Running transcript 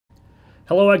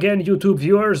Hello again, YouTube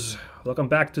viewers. Welcome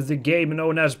back to the game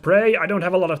known as Prey. I don't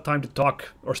have a lot of time to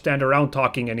talk, or stand around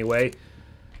talking anyway.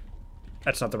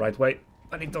 That's not the right way.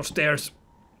 I need those stairs.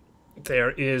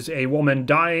 There is a woman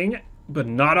dying, but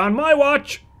not on my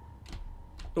watch.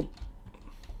 Oh.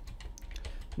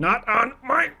 Not on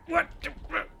my watch.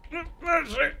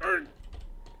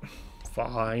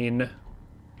 Fine.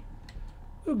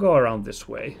 We'll go around this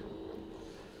way.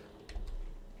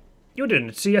 You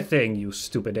didn't see a thing, you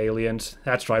stupid aliens.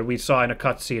 That's right, we saw in a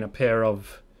cutscene a pair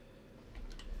of...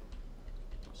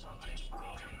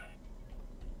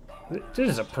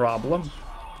 This is a problem.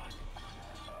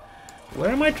 Where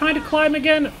am I trying to climb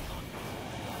again?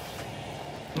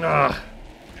 Ah.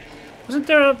 Wasn't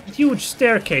there a huge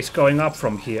staircase going up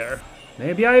from here?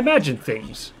 Maybe I imagined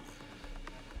things.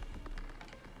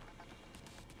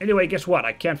 Anyway, guess what?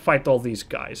 I can't fight all these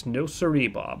guys. No siree,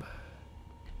 Bob.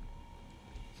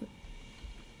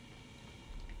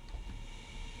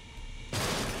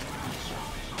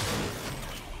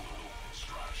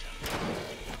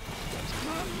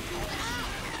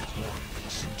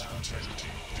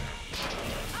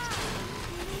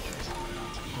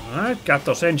 Alright, got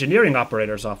those engineering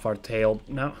operators off our tail.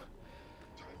 Now,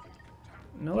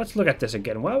 let's look at this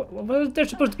again. Well, there's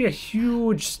supposed to be a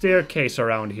huge staircase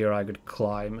around here I could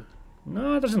climb.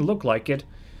 No, it doesn't look like it.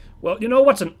 Well, you know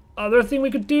what's another thing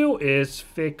we could do is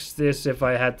fix this if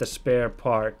I had the spare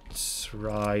parts.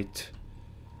 Right.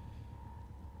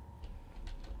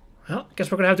 Well, I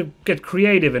guess we're gonna have to get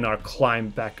creative in our climb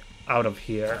back out of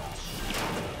here.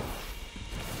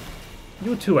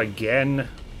 You two again.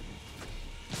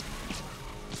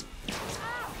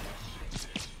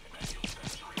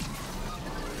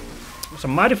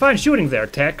 Some mighty fine shooting there,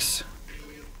 Tex.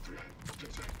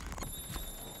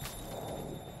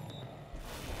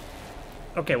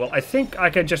 Okay, well, I think I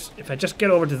can just... If I just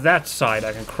get over to that side,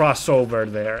 I can cross over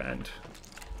there and...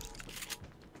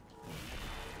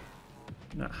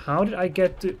 Now, how did I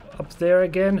get up there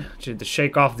again? To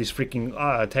shake off these freaking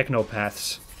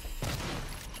technopaths.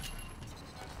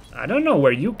 I don't know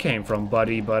where you came from,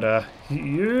 buddy, but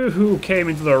you came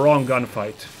into the wrong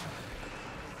gunfight.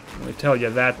 Let me tell you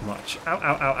that much. Ow,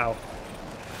 ow, ow, ow.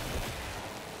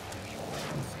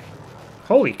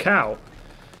 Holy cow.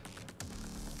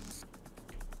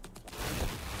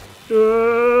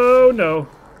 Oh, no.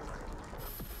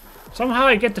 Somehow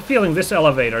I get the feeling this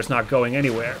elevator is not going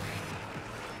anywhere.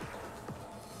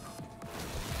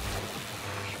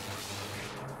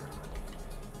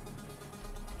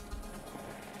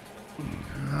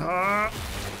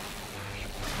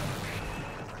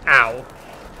 Ow.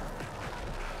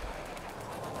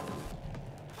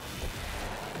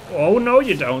 Oh, no,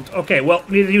 you don't. Okay, well,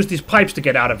 we need to use these pipes to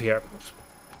get out of here.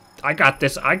 I got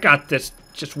this. I got this.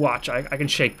 Just watch. I can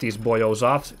shake these boyos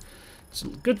off. It's a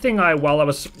good thing while I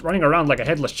was running around like a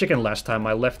headless chicken last time,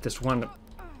 I left this one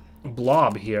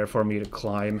blob here for me to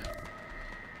climb.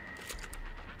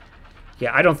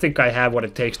 Yeah, I don't think I have what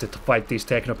it takes to fight these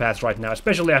technopaths right now,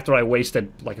 especially after I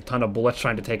wasted like a ton of bullets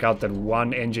trying to take out that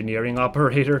one engineering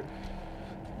operator.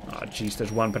 Oh, jeez,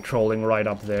 there's one patrolling right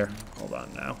up there. Hold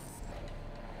on now.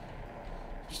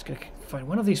 Just gonna find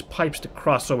one of these pipes to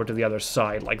cross over to the other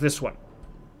side, like this one.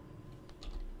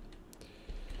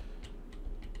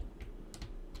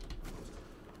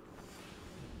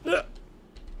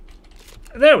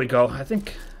 There we go. I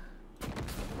think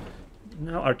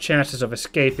now our chances of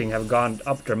escaping have gone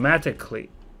up dramatically.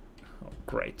 Oh,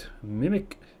 great.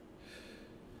 Mimic.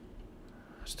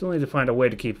 Still need to find a way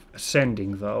to keep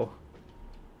ascending, though.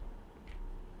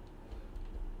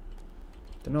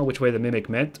 Don't know which way the mimic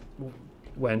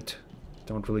went.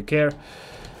 Don't really care.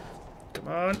 Come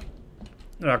on.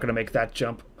 We're not gonna make that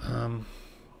jump.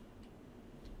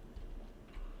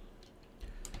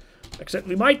 Except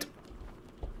we might.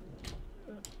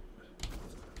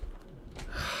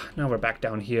 Now we're back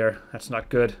down here. That's not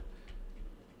good.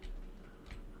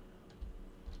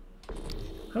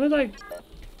 How did I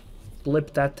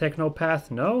blip that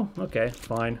technopath? No? Okay,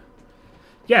 fine.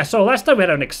 Yeah, so last time we had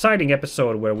an exciting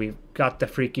episode where we got the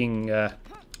freaking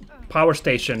power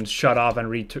station shut off and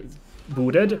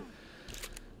rebooted.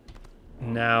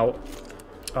 Now,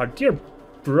 our dear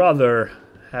brother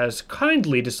has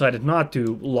kindly decided not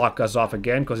to lock us off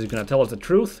again because he's going to tell us the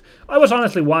truth. I was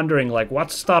honestly wondering, like,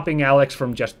 what's stopping Alex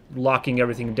from just locking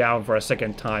everything down for a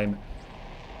second time?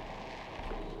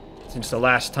 Since the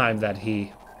last time that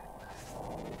he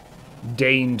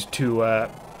deigned to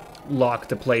lock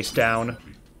the place down.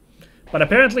 But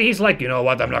apparently he's like, you know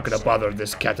what, I'm not going to bother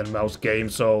this cat and mouse game,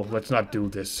 so let's not do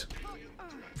this.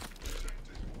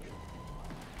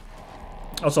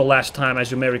 Also, last time,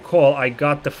 as you may recall, I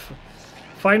got the...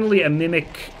 finally a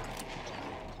mimic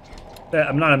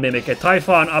I'm not a mimic, a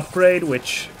Typhon upgrade,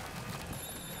 which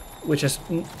has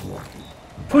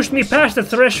pushed me past the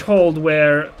threshold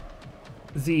where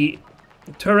the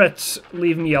turrets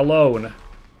leave me alone.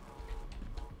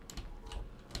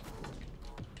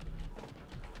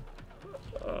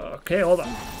 Okay, hold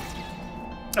on.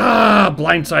 Ah,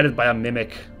 blindsided by a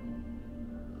mimic.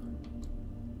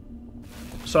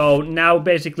 So now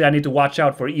basically I need to watch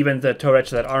out for even the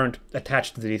turrets that aren't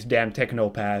attached to these damn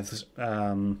technopaths.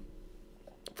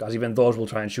 Because even those will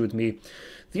try and shoot me.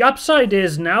 The upside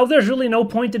is now there's really no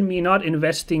point in me not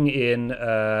investing in...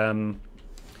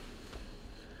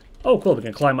 Oh, cool, we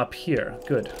can climb up here.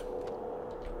 Good.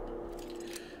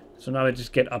 So now I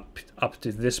just get up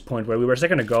to this point where we were a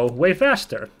second ago, way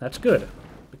faster. That's good.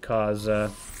 Because,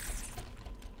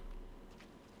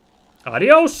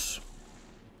 adios!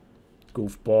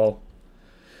 Goofball.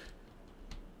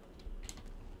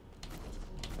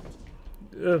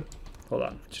 Hold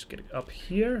on, just get up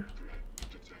here.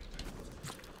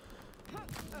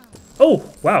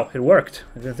 Oh, wow, it worked.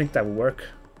 I didn't think that would work.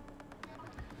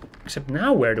 Except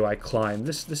now where do I climb?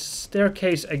 This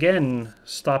staircase again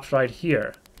stops right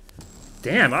here.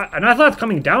 Damn, and I thought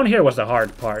coming down here was the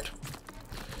hard part.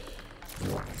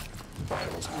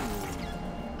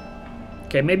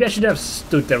 Okay, maybe I should have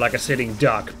stood there like a sitting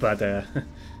duck, but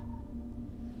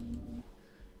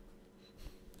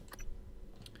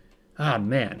ah,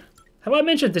 man. Have I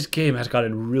mentioned this game has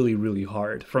gotten really, really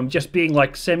hard? From just being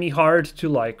like semi-hard to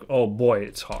like, oh boy,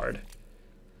 it's hard.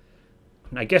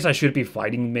 I guess I should be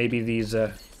fighting maybe these,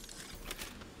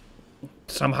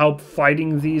 somehow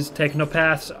fighting these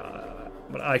technopaths,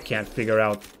 but I can't figure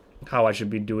out how I should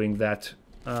be doing that.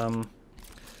 Vital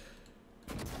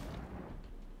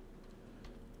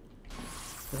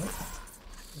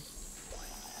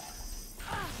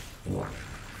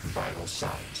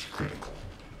signs critical.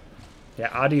 Yeah,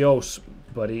 adios,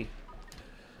 buddy.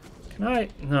 Can I?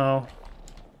 No.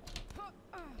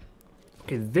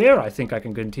 Okay, there I think I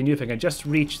can continue if I can just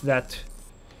reach that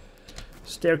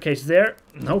staircase there.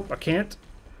 Nope, I can't.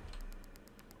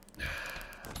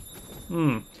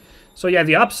 So yeah,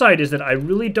 the upside is that I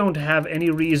really don't have any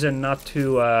reason not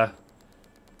to,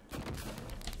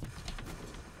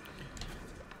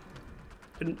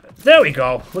 There we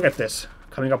go! Look at this.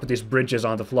 Coming up with these bridges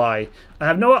on the fly. I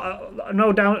have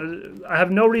I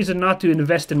have no reason not to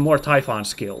invest in more Typhon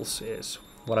skills, is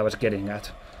what I was getting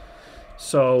at.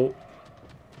 So...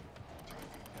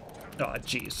 oh,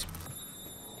 jeez.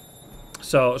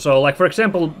 So, like, for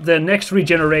example, the next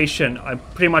regeneration, I'm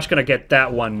pretty much gonna get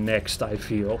that one next, I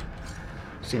feel.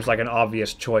 Seems like an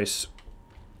obvious choice.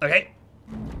 Okay.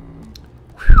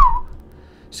 Whew.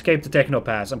 Escape the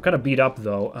technopaths. I'm kind of beat up,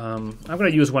 though. I'm gonna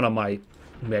use one of my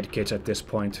medkits at this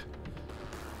point.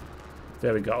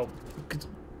 There we go.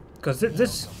 Because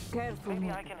this... Careful,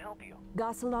 maybe I can help you.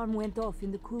 Gas alarm went off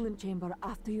in the coolant chamber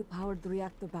after you powered the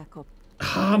reactor back up.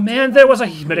 Oh man, there was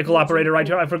a medical operator right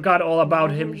here. I forgot all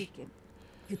about him.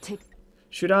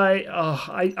 Should I?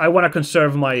 I want to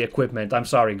conserve my equipment. I'm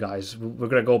sorry, guys. We're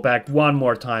gonna go back one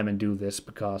more time and do this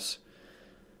because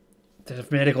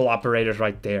there's medical operators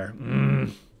right there.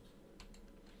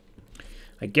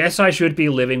 I guess I should be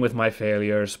living with my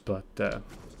failures, but I'm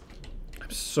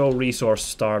so resource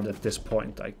starved at this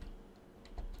point. I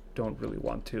don't really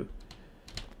want to.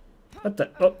 What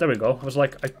the? Oh, there we go. I was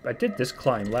like, I did this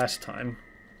climb last time.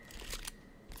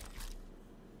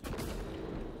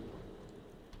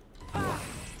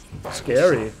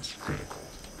 Scary.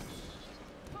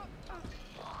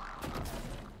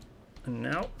 And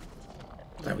now,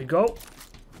 there we go.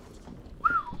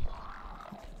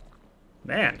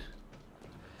 Man.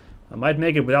 I might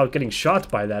make it without getting shot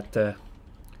by that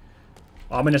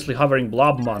ominously hovering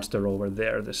blob monster over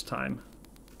there this time.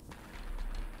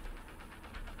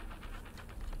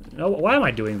 No, why am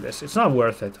I doing this? It's not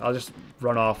worth it. I'll just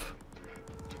run off.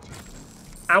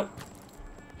 Ow.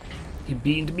 He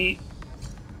beamed me.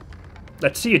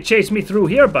 Let's see you chase me through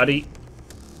here, buddy.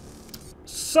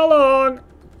 So long.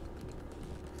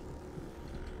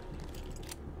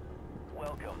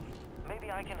 Welcome. Maybe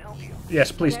I can help you.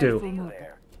 Yes, please do.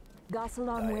 Gas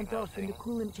alarm went off in the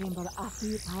coolant chamber after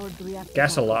you powered the reactor.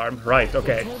 Gas alarm, right,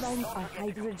 okay. Turbines are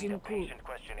hydrogen cooled.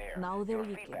 Now they're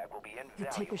leaking. You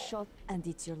take a shot and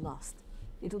it's your last.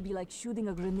 It'll be like shooting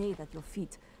a grenade at your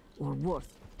feet, or worse.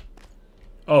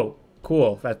 Oh,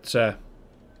 cool. That's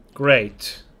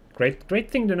great.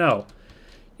 Great thing to know.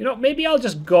 You know, maybe I'll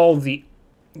just go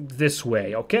this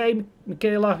way, okay?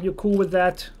 Mikhaila, you cool with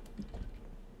that?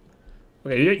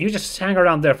 Okay, you just hang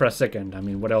around there for a second. I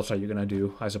mean, what else are you gonna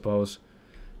do, I suppose?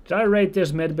 Did I raid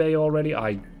this medbay already?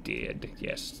 I did.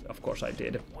 Yes, of course I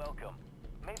did. Welcome.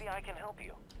 Maybe I can help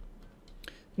you.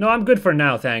 No, I'm good for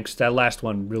now, thanks. That last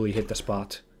one really hit the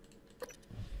spot.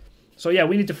 So yeah,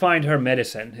 we need to find her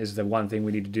medicine is the one thing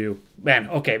we need to do. Man,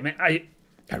 okay, man, I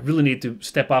really need to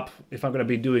step up if I'm going to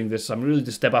be doing this. I'm really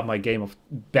to step up my game of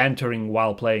bantering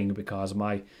while playing because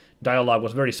my dialogue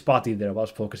was very spotty there while I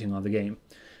was focusing on the game.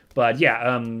 But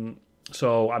yeah,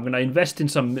 so I'm going to invest in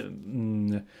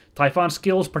some Typhon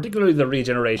skills, particularly the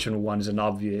regeneration one is an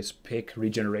obvious pick.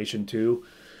 Regeneration 2.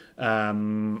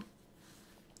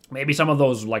 Maybe some of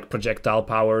those like projectile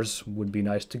powers would be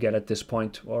nice to get at this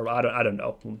point, or I don't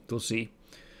know. We'll see.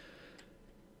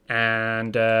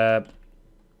 And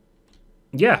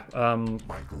yeah,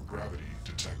 microgravity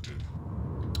detected.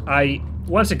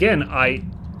 Once again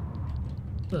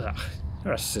there's a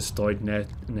cystoid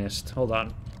nest. Hold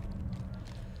on.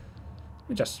 Let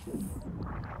me just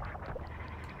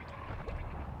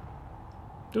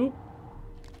do.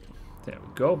 There we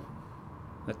go.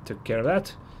 That took care of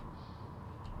that.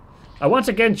 I once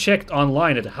again checked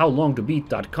online at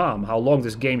howlongtobeat.com how long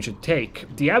this game should take.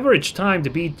 The average time to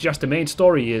beat just the main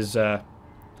story is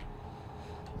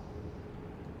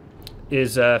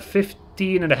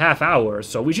 15 and a half hours,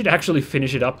 so we should actually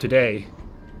finish it up today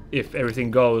if everything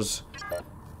goes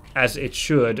as it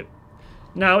should.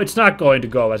 Now, it's not going to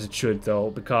go as it should,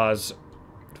 though, because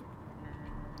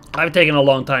I've taken a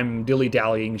long time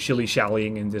dilly-dallying,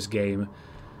 shilly-shallying in this game.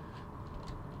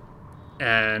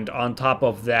 And on top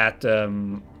of that,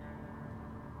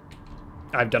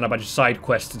 I've done a bunch of side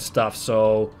quests and stuff,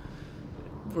 so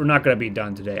we're not going to be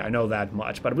done today. I know that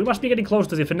much. But we must be getting close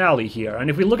to the finale here. And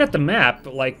if we look at the map,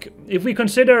 like, if we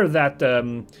consider that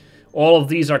all of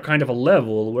these are kind of a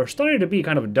level, we're starting to be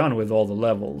kind of done with all the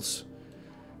levels.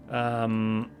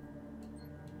 I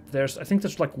think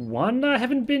there's like one I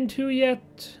haven't been to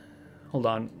yet. Hold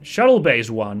on. Shuttle Bay's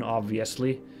one,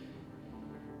 obviously.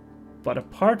 But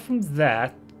apart from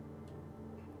that,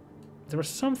 there was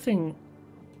something...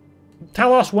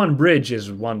 Talos 1 Bridge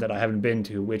is one that I haven't been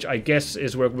to, which I guess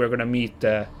is where we're gonna meet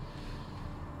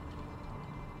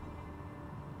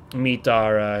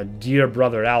our dear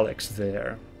brother Alex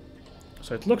there.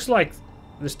 So it looks like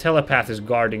this telepath is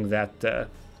guarding that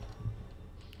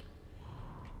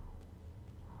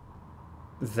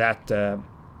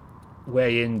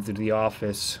way into the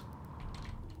office.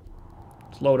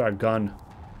 Let's load our gun.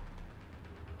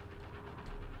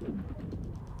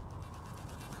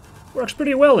 Works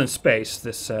pretty well in space,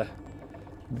 this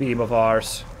beam of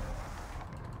ours.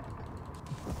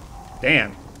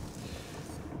 Damn.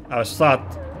 I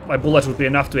thought my bullets would be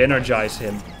enough to energize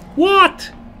him.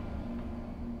 What?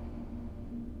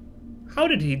 How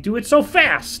did he do it so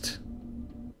fast?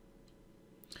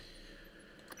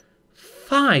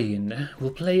 Fine,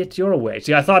 we'll play it your way.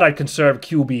 See, I thought I'd conserve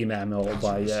Q-beam ammo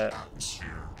by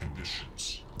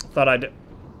thought I'd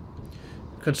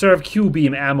conserve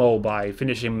Q-beam ammo by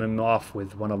finishing him off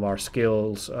with one of our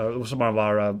skills, some of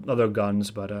our other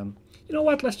guns, but you know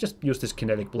what, let's just use this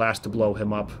kinetic blast to blow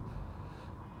him up.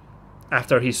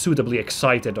 After he's suitably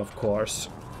excited, of course.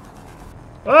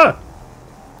 Ah!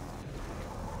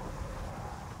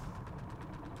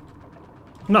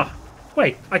 No,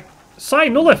 wait, Psi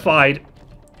nullified?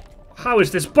 How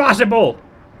is this possible?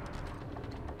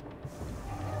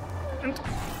 And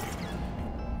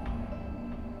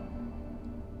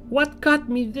what got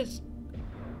me this?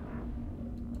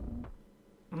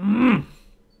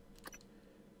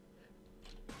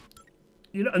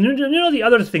 You know the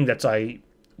other thing that I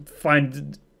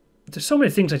find, there's so many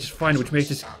things I just find which makes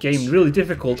this game really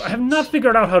difficult. I have not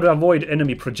figured out how to avoid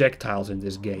enemy projectiles in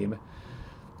this game.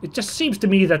 It just seems to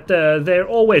me that they're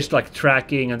always like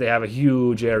tracking and they have a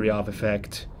huge area of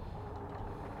effect.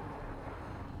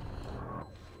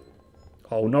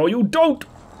 Oh no, you don't!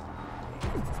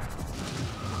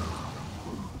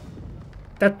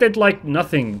 That did like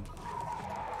nothing.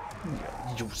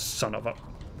 You son of a...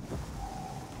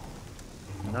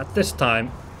 Not this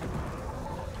time.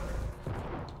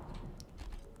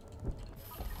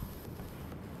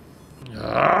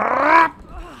 Ah!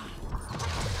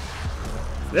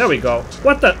 There we go.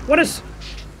 What the? What is...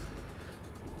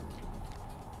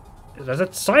 Is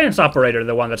that science operator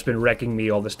the one that's been wrecking me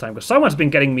all this time? Because someone's been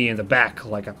getting me in the back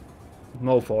like a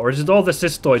mofo. Or is it all the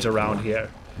cystoids around here?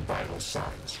 Vital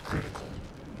signs critical.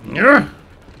 No!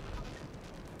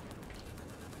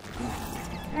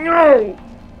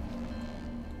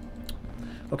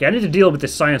 Okay, I need to deal with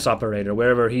this science operator,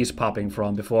 wherever he's popping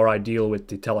from, before I deal with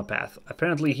the telepath.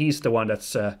 Apparently he's the one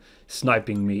that's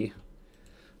sniping me.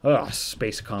 Ugh,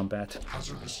 space combat.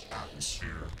 Hazardous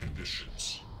atmosphere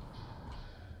conditions.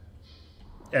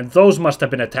 And those must have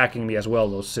been attacking me as well,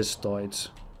 those cystoids.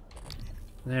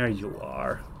 There you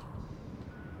are.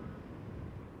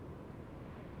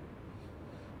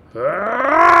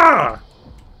 Ah!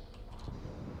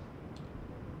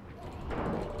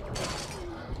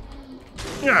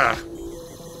 Ah.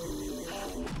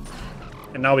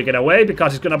 And now we get away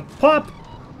because he's gonna pop.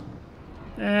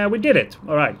 We did it.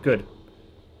 Alright, good.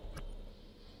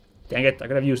 Dang it, I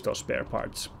could have used those spare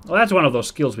parts. Well, that's one of those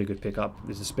skills we could pick up.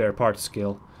 This is a spare parts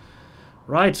skill.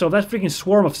 Right, so that freaking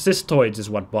swarm of cystoids is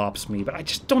what bops me. But I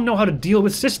just don't know how to deal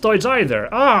with cystoids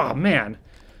either. Ah, man.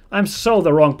 I'm so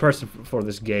the wrong person for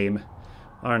this game.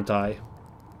 Aren't I?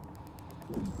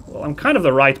 Well, I'm kind of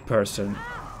the right person.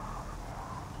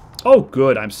 Oh,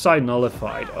 good. I'm side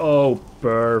nullified. Oh,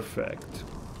 perfect.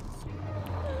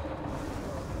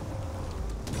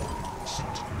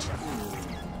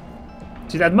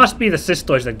 See, that must be the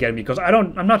cystoids that get me, because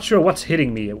I'm not sure what's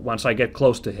hitting me once I get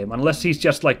close to him, unless he's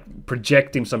just, like,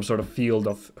 projecting some sort of field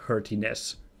of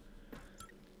hurtiness.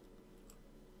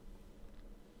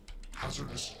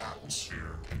 Hazardous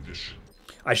atmosphere condition.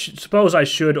 I suppose I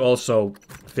should also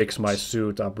fix my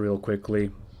suit up real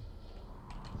quickly.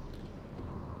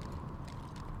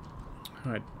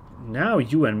 Alright, now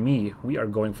you and me, we are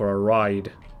going for a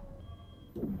ride.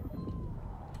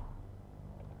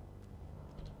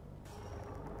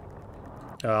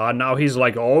 Now he's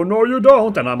like, oh no you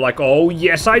don't, and I'm like, oh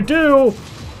yes I do!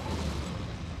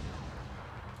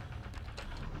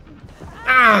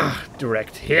 Ah!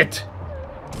 Direct hit.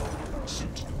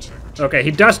 Okay,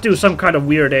 he does do some kind of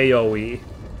weird AoE.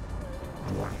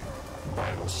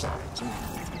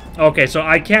 Okay, so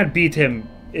I can't beat him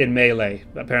in melee,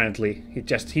 apparently.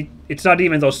 It's not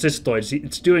even those cystoids,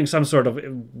 it's doing some sort of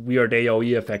weird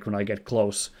AoE effect when I get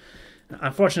close.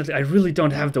 Unfortunately, I really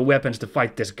don't have the weapons to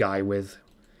fight this guy with.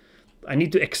 I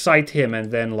need to excite him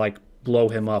and then, like, blow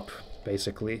him up,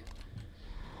 basically.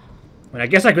 I mean, I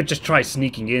guess I could just try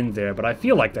sneaking in there, but I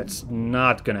feel like that's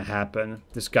not gonna happen.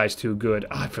 This guy's too good.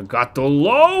 Oh, I forgot to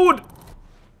load!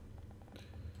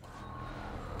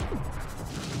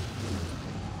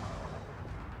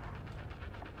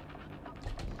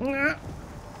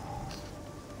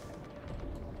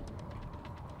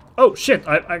 Oh, shit!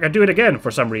 I can do it again for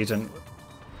some reason.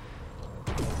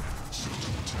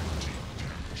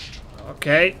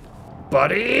 Okay,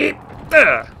 buddy.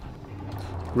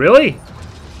 Really?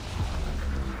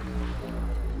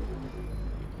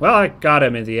 Well, I got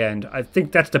him in the end. I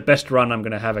think that's the best run I'm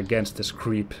gonna have against this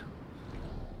creep.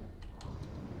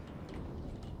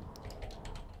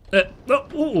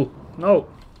 Ooh, no.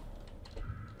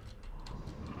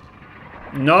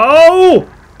 No!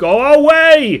 Go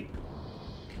away!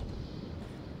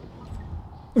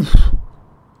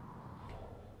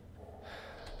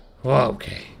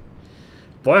 Okay.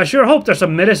 Boy, I sure hope there's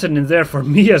some medicine in there for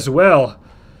me as well.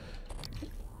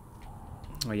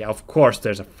 Oh yeah, of course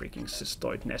there's a freaking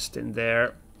cystoid nest in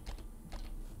there.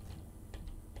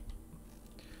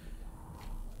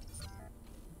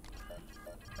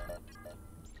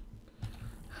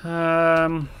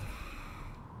 Oh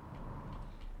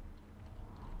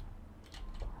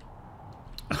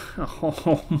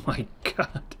my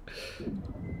god.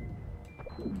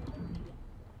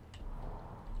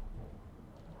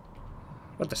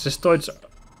 What, the cystoids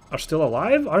are still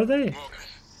alive? Are they? Morgan,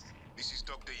 this is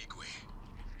Dr. Igwe.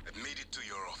 I've made it to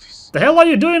your office. The hell are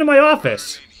you doing in my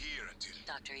office? Remain here until...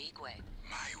 Dr. Igwe.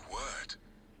 My word.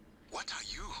 What are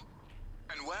you?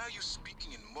 And why are you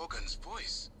speaking in Morgan's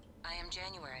voice? I am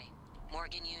January,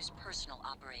 Morgan Yu's personal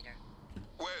operator.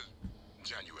 Well,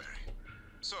 January.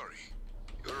 Sorry.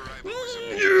 Your arrival was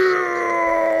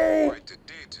quite a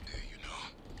day today, you know.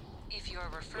 If you are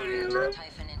referring to the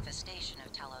Typhon infestation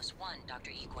of Talos 1,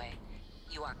 Dr. Igwe,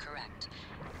 you are correct.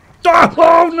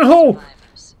 Oh no!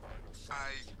 Survivors.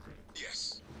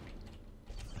 Yes.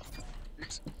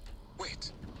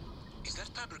 Wait. Is that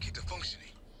fabricator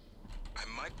functioning? I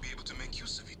might be able to make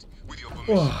use of it with your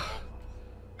permission.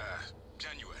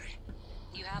 January.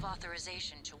 You have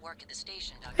authorization to work at the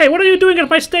station, Dr. Hey, what are you doing at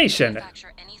my station?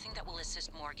 Manufacture anything that will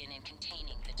assist Morgan in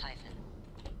containing the Typhon.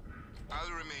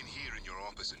 I'll remain here in your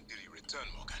office until you return,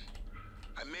 Morgan.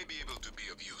 I may be able to be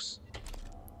of use.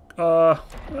 Well,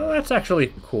 that's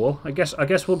actually cool. I guess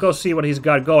we'll go see what he's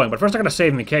got going. But first I gotta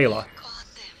save Mikhaila. Got them,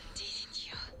 didn't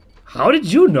you? How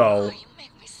did you know? Oh, you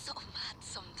make me so mad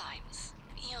sometimes.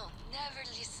 You'll never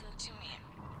listen to me.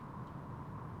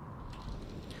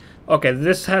 Okay,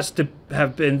 this has to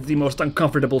have been the most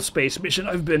uncomfortable space mission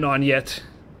I've been on yet.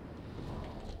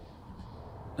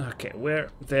 Okay, where?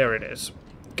 There it is.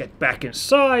 Get back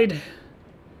inside.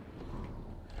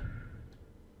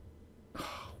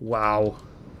 Wow.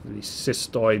 These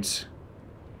cystoids.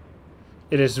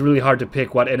 It is really hard to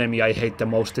pick what enemy I hate the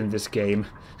most in this game.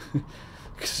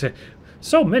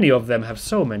 So many of them have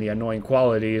so many annoying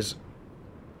qualities.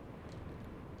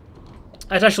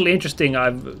 That's actually interesting.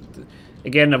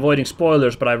 Again, avoiding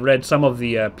spoilers, but I've read some of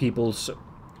the people's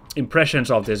impressions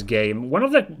of this game. One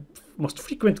of the most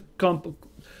frequent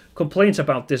complaints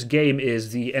about this game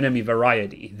is the enemy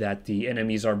variety, that the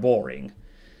enemies are boring.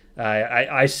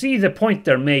 I see the point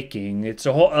they're making. It's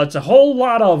a whole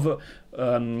lot of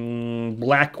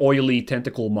black oily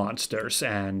tentacle monsters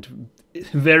and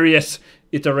various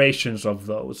iterations of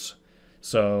those.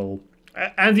 So,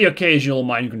 and the occasional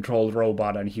mind-controlled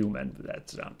robot and human.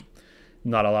 That's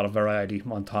not a lot of variety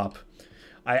on top.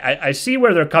 I see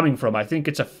where they're coming from. I think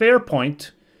it's a fair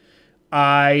point.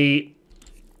 I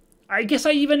guess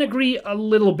I even agree a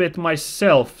little bit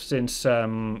myself, since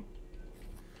some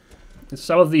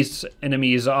of these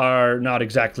enemies are not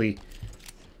exactly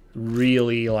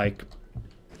really like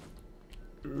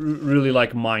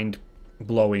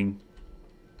mind-blowing,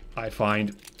 I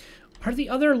find. Are the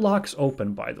other locks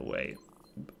open, by the way?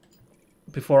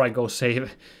 Before I go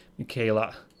save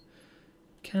Mikhaila,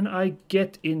 can I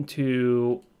get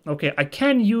into... Okay, I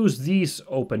can use these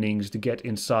openings to get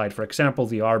inside. For example,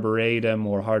 the Arboretum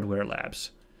or Hardware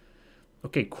Labs.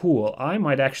 Okay, cool. I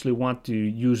might actually want to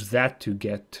use that to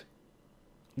get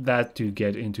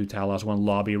into Talos 1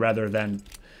 lobby rather than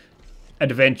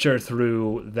adventure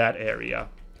through that area.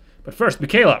 But first,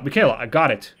 Mikhaila, I got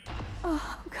it.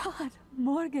 Oh, God,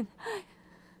 Morgan.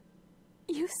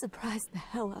 You surprise the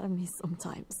hell out of me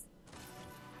sometimes.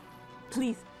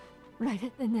 Please, right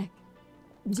at the neck.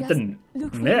 Just The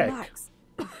look for the neck? marks.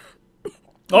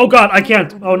 Oh God, I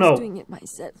can't. When Oh I was no. doing it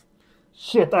myself.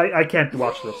 Shit, I can't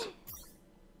watch this.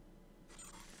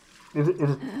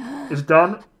 Is it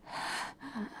done?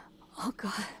 Oh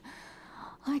God,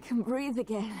 I can breathe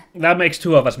again. That makes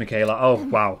two of us, Mikhaila. Oh,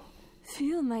 wow.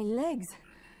 Feel my legs.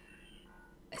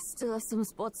 I still have some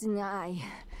spots in the eye,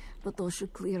 but those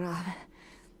should clear up.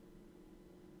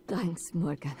 Thanks,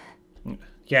 Morgan.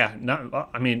 Yeah, no,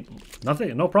 I mean,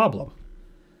 nothing, no problem.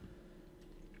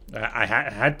 I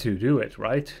had to do it,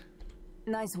 right?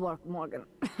 Nice work, Morgan.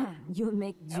 You'll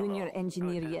make junior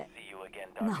engineer yet. See you again,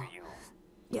 Now, Dr. Yu.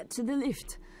 get to the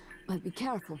lift. But be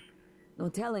careful. No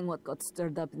telling what got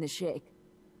stirred up in the shake.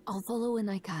 I'll follow when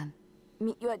I can.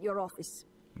 Meet you at your office.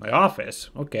 My office?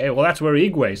 Okay, well that's where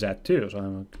Igwe's at too,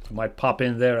 so I might pop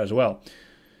in there as well.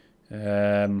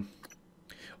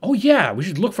 Oh yeah, we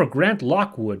should look for Grant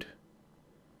Lockwood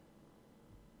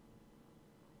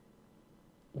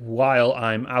while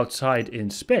I'm outside in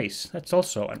space. That's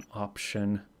also an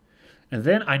option. And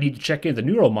then I need to check in the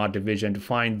Neuromod division to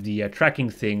find the tracking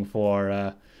thing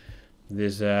for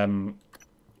this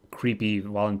creepy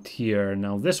volunteer.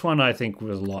 Now this one I think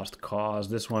was lost cause.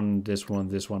 This one,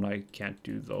 I can't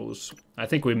do those. I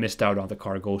think we missed out on the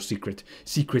cargo secret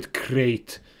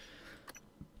crate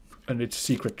and its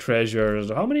secret treasures.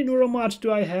 How many neuromods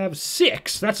do I have?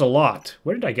 6! That's a lot.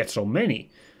 Where did I get so many?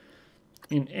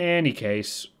 In any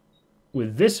case,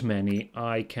 with this many,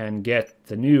 I can get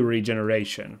the new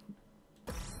regeneration.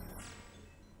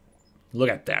 Look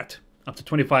at that. Up to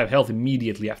 25 health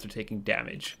immediately after taking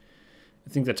damage. I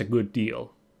think that's a good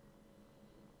deal.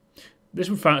 This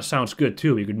one sounds good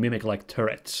too. We could mimic like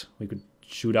turrets. We could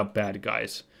shoot up bad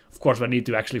guys. Of course, I need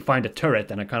to actually find a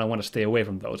turret, and I kind of want to stay away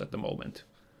from those at the moment.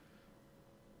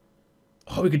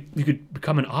 Oh, we could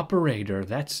become an operator.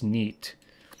 That's neat.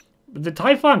 But the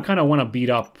Typhon kind of want to beat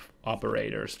up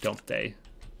operators, don't they?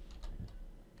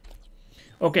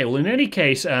 Okay, well in any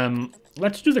case,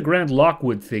 let's do the Grant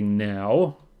Lockwood thing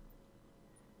now.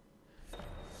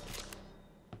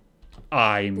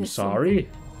 I'm There's sorry.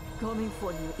 Coming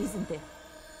for you, isn't there?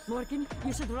 Morgan,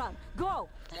 you should run. Go!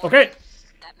 Okay.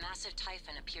 That massive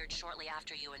typhon appeared shortly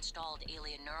after you installed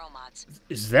alien neuromods.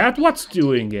 Is that what's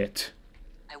doing it?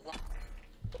 I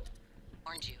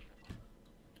warned you.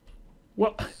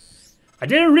 Well, I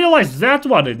didn't realize that's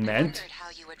what it I meant. wondered how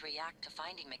you would react to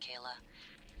finding Mikhaila.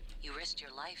 You risked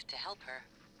your life to help her.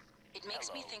 It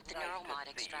makes me think the neuromod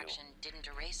extraction didn't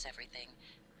erase everything.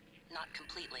 Not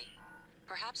completely.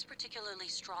 Perhaps particularly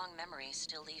strong memories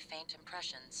still leave faint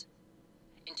impressions.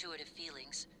 Intuitive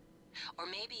feelings. Or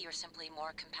maybe you're simply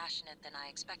more compassionate than I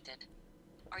expected.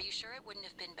 Are you sure it wouldn't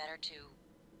have been better to...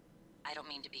 I don't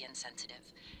mean to be insensitive,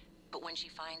 but when she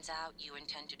finds out you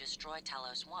intend to destroy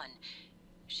Talos 1,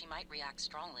 she might react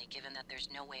strongly given that there's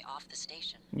no way off the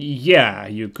station. Yeah,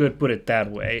 you could put it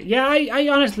that way. Yeah, I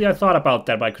honestly thought about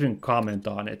that, but I couldn't comment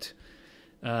on it.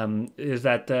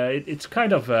 It's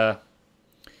kind of...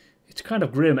 It's kind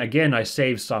of grim. Again, I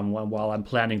saved someone while I'm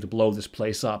planning to blow this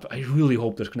place up. I really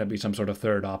hope there's going to be some sort of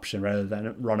third option rather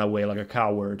than run away like a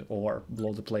coward or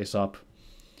blow the place up.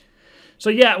 So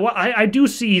yeah, well, I do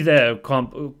see the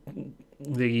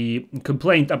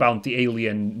complaint about the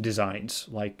alien designs.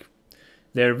 Like,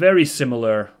 They're very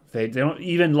similar. They don't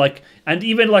even like, and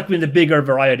even like in the bigger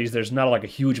varieties, there's not like a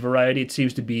huge variety. It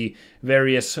seems to be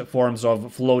various forms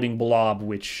of floating blob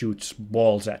which shoots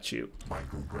balls at you.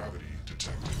 Microgravity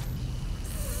detected.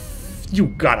 You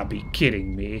gotta be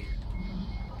kidding me.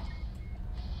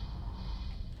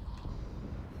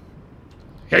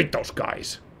 Hate those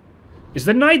guys. Is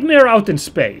the Nightmare out in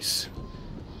space?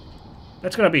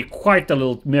 That's gonna be quite a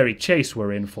little merry chase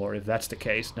we're in for, if that's the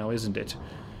case now, isn't it?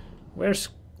 Where's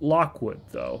Lockwood,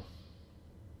 though?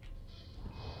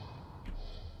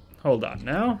 Hold on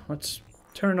now. Let's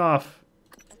turn off.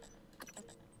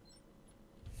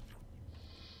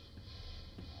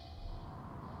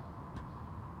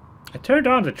 I turned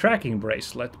on the tracking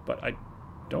bracelet, but I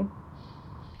don't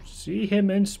see him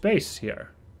in space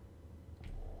here.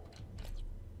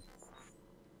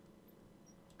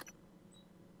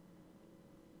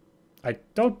 I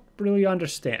don't really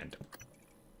understand.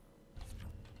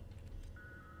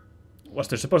 Was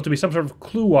there supposed to be some sort of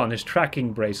clue on his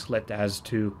tracking bracelet as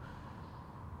to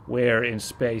where in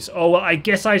space? Oh, well, I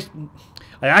guess I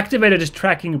activated his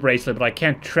tracking bracelet, but I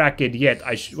can't track it yet.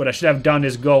 What I should have done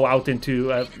is go out into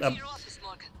Welcome to your office,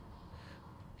 Morgan.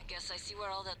 I guess I see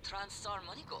where all that TranStar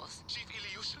money goes. Chief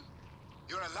Ilyushin,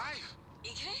 you're alive.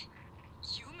 Igre?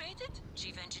 You made it?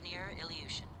 Chief Engineer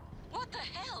Ilyushin. What the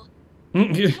hell? Hmm.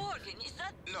 Morgan, is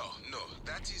that... No,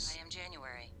 that is... I am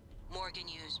January. Morgan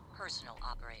Yu's personal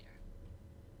operator.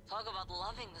 Talk about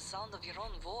loving the sound of your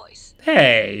own voice.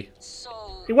 Hey,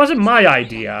 So... it wasn't my it's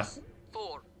idea.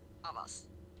 4 of us.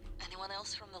 Anyone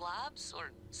else from the labs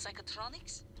or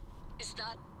psychotronics? Is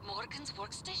that Morgan's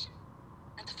workstation?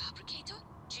 And the fabricator?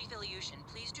 Chief Ilyushin,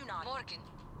 please do not... Morgan,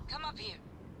 come up here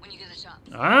when you get a chance.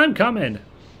 I'm coming.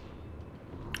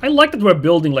 I like that we're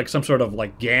building like some sort of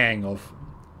like gang of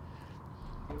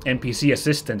NPC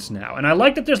assistants now, and I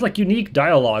like that there's like unique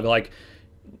dialogue. Like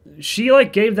she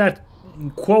like gave that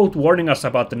quote warning us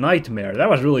about the nightmare. That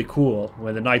was really cool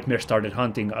when the nightmare started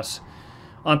hunting us.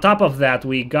 On top of that,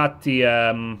 we got the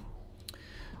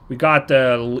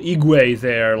Igwe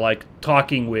there, like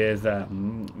talking with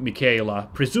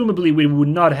Mikhaila. Presumably, we would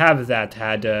not have that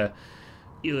had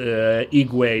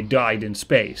Igwe died in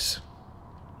space.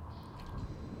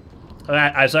 So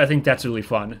I think that's really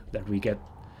fun that we get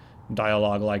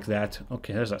dialogue like that.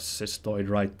 Okay, there's a cystoid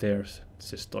right there.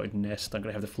 Cystoid nest. I'm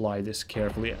gonna have to fly this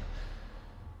carefully.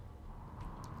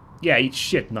 Yeah, eat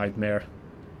shit, Nightmare.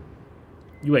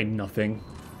 You ain't nothing.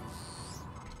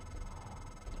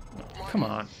 Come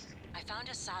on. I found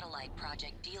a satellite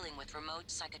project dealing with remote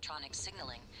psychotronic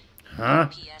signaling. Huh?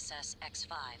 PSS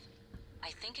X5.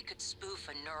 I think it could spoof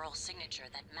a neural signature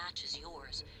that matches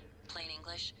yours. Plain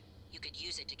English, you could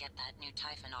use it to get that new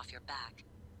Typhon off your back.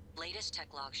 Latest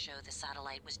tech logs show the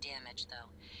satellite was damaged, though.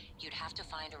 You'd have to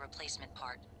find a replacement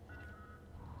part.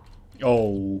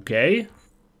 Okay.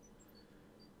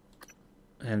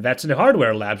 And that's in the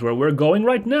hardware labs where we're going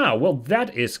right now. Well,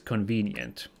 that is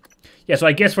convenient. Yeah, so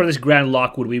I guess for this Grand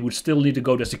Lockwood, we would still need to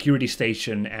go to a security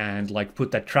station and, like,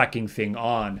 put that tracking thing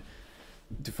on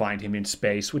to find him in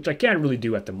space, which I can't really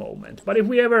do at the moment. But if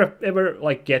we ever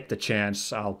like, get the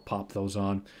chance, I'll pop those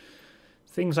on.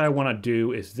 Things I want to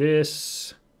do is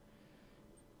this.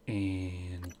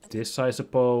 And this, I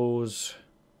suppose.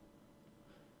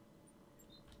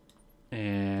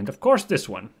 And, of course, this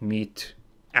one. Meet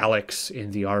Alex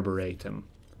in the Arboretum.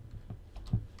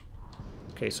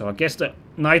 Okay, so I guess the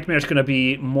Nightmare's gonna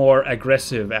be more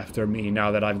aggressive after me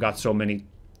now that I've got so many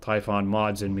Typhon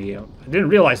mods in me. I didn't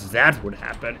realize that would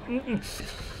happen.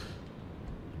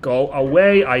 Go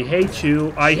away, I hate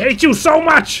you. I hate you so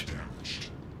much!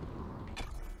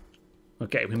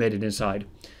 Okay, we made it inside.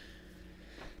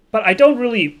 But I don't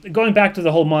really, going back to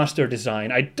the whole monster design,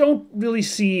 I don't really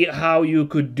see how you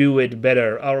could do it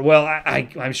better. Or, well,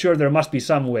 I'm sure there must be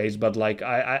some ways, but like,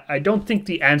 I don't think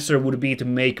the answer would be to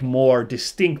make more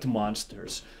distinct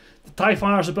monsters. The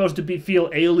Typhon are supposed to feel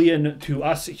alien to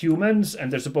us humans,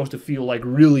 and they're supposed to feel like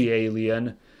really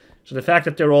alien. So the fact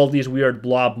that they're all these weird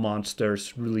blob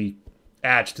monsters really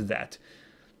adds to that.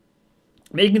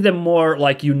 Making them more,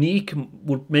 like, unique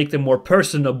would make them more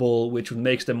personable, which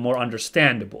makes them more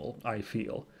understandable, I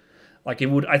feel. Like,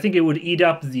 I think it would eat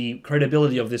up the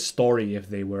credibility of this story if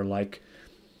they were, like,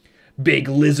 big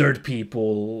lizard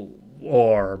people,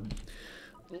 or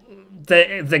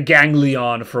the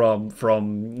ganglion from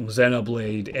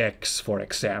Xenoblade X, for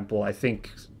example. I think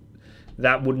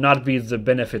that would not be the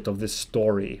benefit of this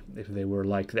story if they were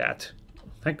like that.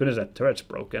 Thank goodness that turret's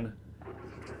broken.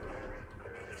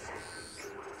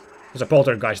 There's a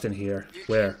poltergeist in here.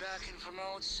 Where? You came back in from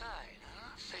outside,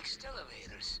 huh? Fixed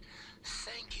elevators.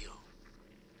 Thank you.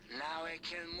 Now I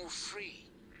can move free.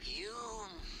 You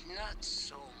not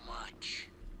much.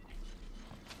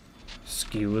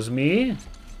 Excuse me?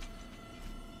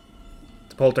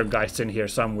 The poltergeist's in here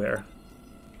somewhere.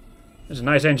 There's a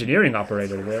nice engineering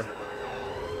operator there.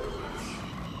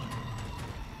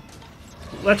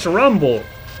 Let's rumble.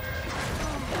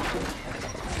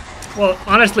 Well,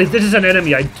 honestly, this is an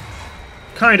enemy I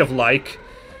kind of like.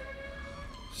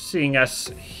 Seeing as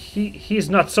he's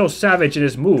not so savage in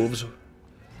his moves.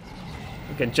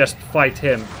 We can just fight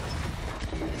him.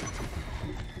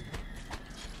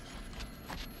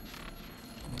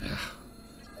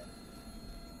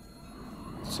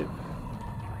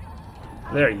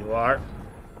 There you are.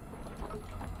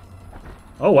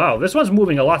 Oh wow, this one's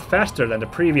moving a lot faster than the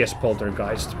previous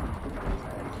poltergeist.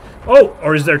 Oh,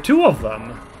 or is there two of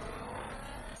them?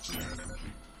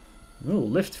 Ooh,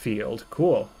 lift field,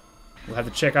 cool. We'll have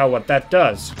to check out what that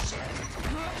does.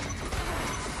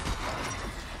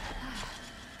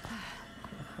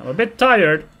 I'm a bit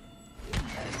tired.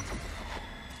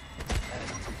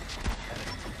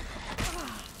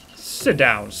 Sit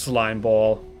down, slime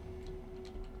ball.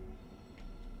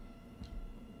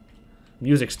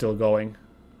 Music's still going.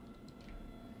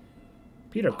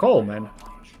 Peter Coleman.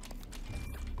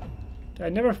 Did I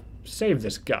never save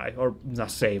this guy? Or not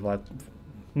save, I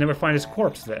never find his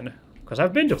corpse then. Because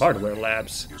I've been to hardware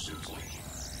labs.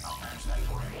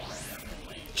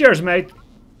 Cheers, mate!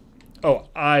 Oh,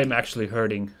 I'm actually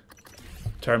hurting.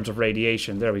 In terms of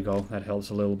radiation. There we go. That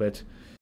helps a little bit.